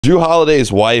Jrue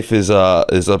Holiday's wife is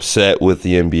upset with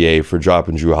the NBA for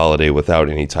dropping Jrue Holiday without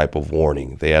any type of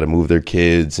warning. They had to move their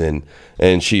kids, and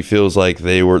she feels like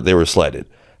they were slighted.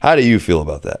 How do you feel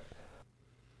about that?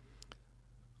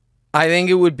 I think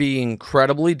it would be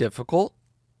incredibly difficult.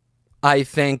 I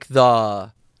think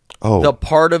the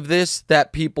part of this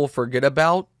that people forget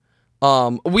about,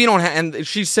 we don't have, and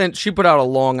she put out a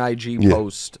long IG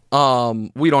post.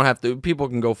 We don't have to, people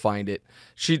can go find it.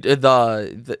 We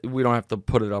don't have to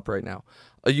put it up right now.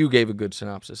 You gave a good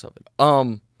synopsis of it.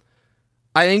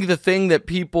 I think the thing that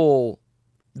people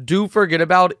do forget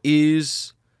about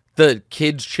is the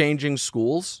kids changing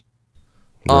schools.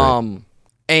 Right.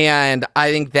 And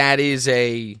I think that is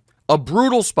a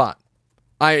brutal spot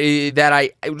that I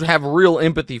have real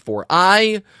empathy for.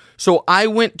 So I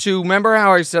went to, remember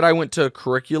how I said I went to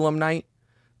curriculum night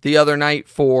the other night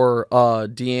for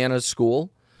Deanna's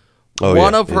school?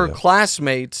 One of her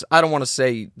classmates, I don't want to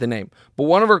say the name, but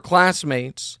one of her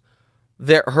classmates,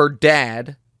 her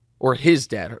dad, or his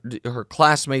dad, her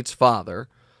classmate's father,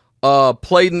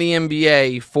 played in the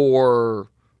NBA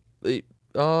for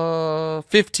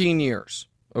 15 years,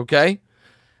 okay?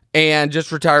 And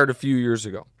just retired a few years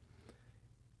ago.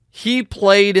 He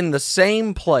played in the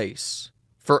same place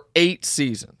for 8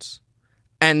 seasons.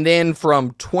 And then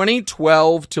from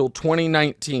 2012 till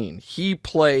 2019, he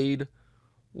played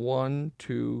 1,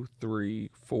 2, 3,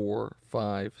 4,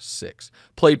 5, 6.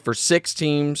 Played for 6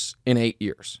 teams in 8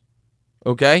 years.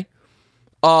 Okay?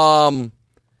 And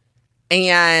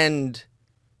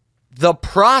the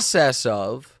process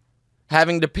of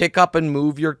having to pick up and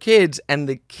move your kids, and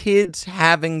the kids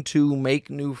having to make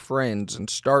new friends and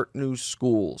start new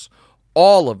schools,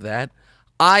 all of that,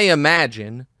 I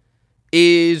imagine,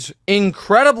 is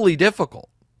incredibly difficult.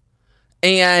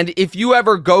 And if you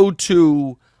ever go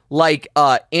to like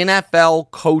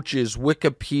NFL coaches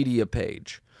Wikipedia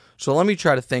page, so let me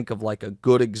try to think of like a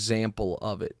good example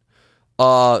of it.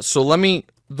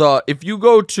 If you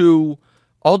go to,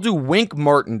 I'll do Wink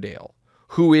Martindale,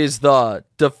 who is the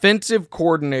defensive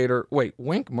coordinator. Wait,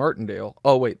 Wink Martindale.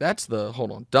 Oh wait,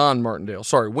 Don Martindale.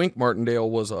 Sorry, Wink Martindale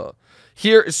was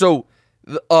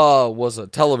was a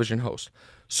television host.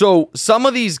 So some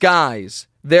of these guys,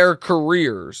 their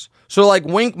careers. So like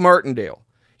Wink Martindale,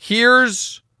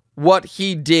 here's what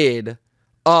he did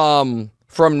from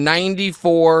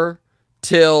 94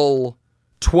 till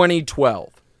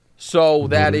 2012. So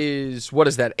that is, what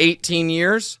is that, 18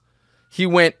 years? He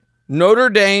went Notre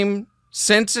Dame,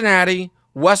 Cincinnati,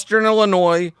 Western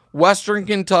Illinois, Western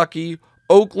Kentucky,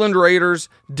 Oakland Raiders,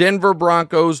 Denver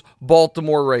Broncos,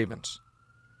 Baltimore Ravens.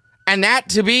 And that,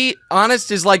 to be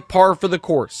honest, is like par for the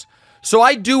course. So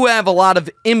I do have a lot of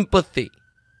empathy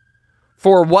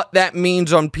for what that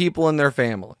means on people and their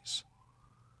families.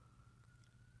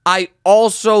 I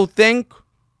also think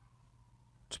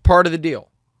it's part of the deal.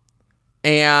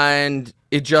 And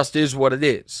it just is what it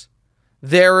is.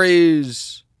 There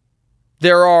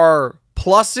are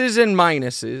pluses and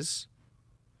minuses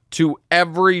to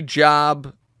every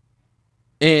job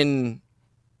in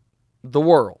the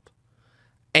world.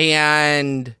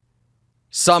 And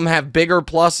some have bigger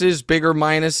pluses, bigger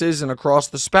minuses, and across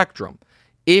the spectrum.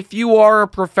 If you are a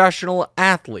professional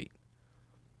athlete,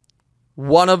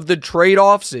 one of the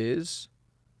trade-offs is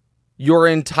your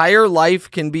entire life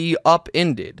can be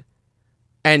upended,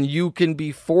 and you can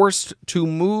be forced to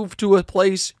move to a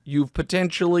place you've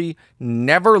potentially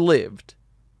never lived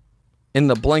in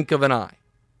the blink of an eye.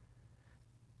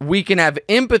 We can have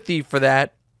empathy for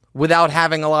that without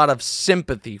having a lot of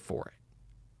sympathy for it.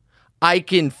 I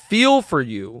can feel for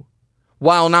you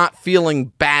while not feeling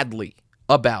badly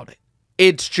about it.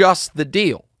 It's just the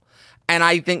deal. And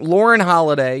I think Lauren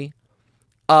Holiday,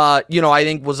 I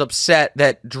think was upset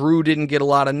that Jrue didn't get a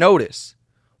lot of notice.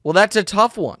 Well, that's a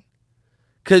tough one.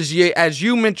 Because as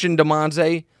you mentioned,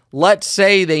 Demonze, let's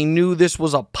say they knew this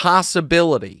was a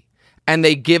possibility and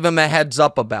they give him a heads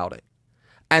up about it.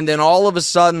 And then all of a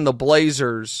sudden the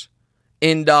Blazers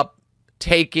end up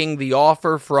taking the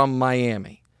offer from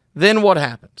Miami. Then what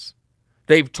happens?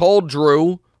 They've told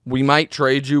Jrue, we might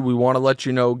trade you. We want to let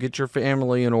you know, get your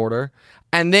family in order.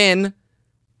 And then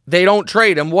they don't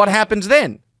trade him. What happens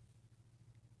then?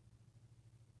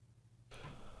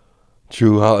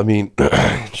 Jrue, I mean,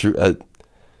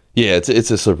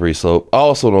 it's a slippery slope. I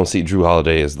also don't see Jrue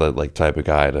Holiday as the type of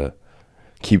guy to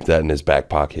keep that in his back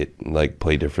pocket and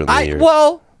play differently. I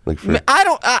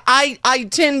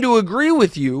tend to agree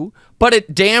with you, but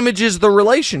it damages the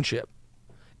relationship.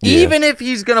 Yeah. Even if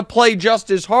he's going to play just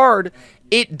as hard,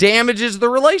 it damages the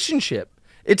relationship.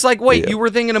 It's like, wait, you were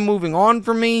thinking of moving on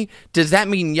from me? Does that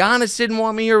mean Giannis didn't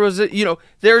want me, or was it,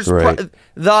 there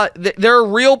are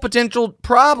real potential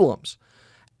problems.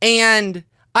 And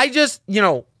I just,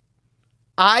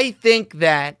 I think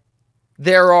that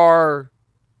there are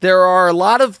a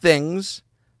lot of things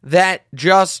that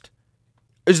just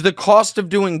is the cost of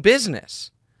doing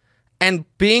business. And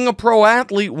being a pro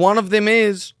athlete, one of them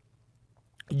is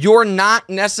you're not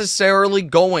necessarily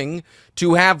going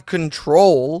to have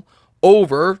control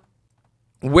over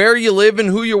where you live and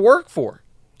who you work for.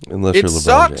 Unless you're LeBron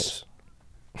sucks. James.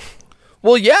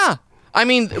 Well, yeah. I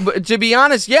mean, to be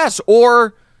honest, yes.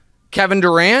 Or Kevin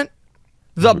Durant,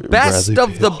 the best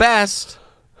of the best.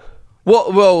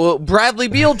 Well, Bradley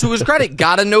Beal, to his credit,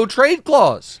 got a no-trade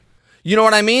clause. You know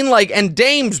what I mean? Like, and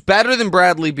Dame's better than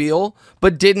Bradley Beal,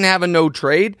 but didn't have a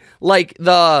no-trade. Like,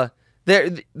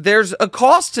 there's a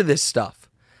cost to this stuff.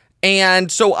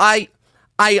 And so I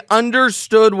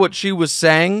understood what she was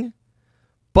saying,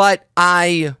 but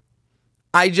I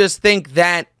just think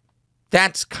that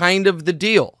that's kind of the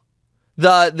deal.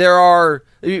 There are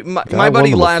my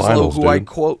buddy Laszlo, who I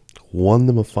quote, won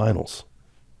them a finals.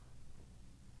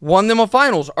 Won them a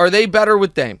finals. Are they better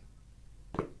with Dame?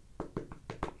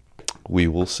 We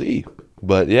will see.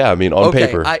 But yeah, I mean, on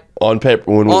paper,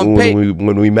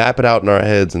 when we map it out in our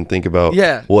heads and think about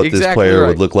what this player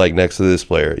would look like next to this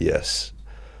player, yes.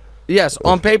 Yes,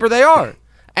 on paper they are.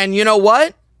 And you know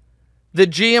what? The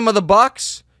GM of the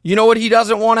Bucks, you know what he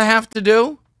doesn't want to have to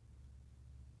do?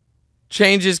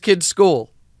 Change his kid's school.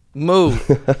 Move.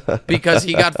 Because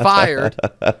he got fired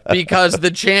because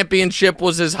the championship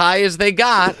was as high as they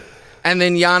got, and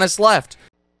then Giannis left.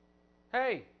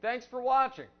 Hey, thanks for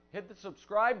watching. Hit the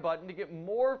subscribe button to get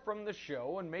more from the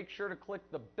show, and make sure to click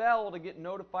the bell to get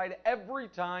notified every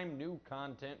time new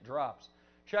content drops.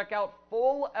 Check out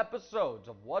full episodes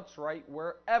of What's Right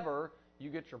wherever you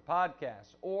get your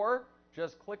podcasts, or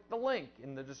just click the link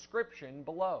in the description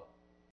below.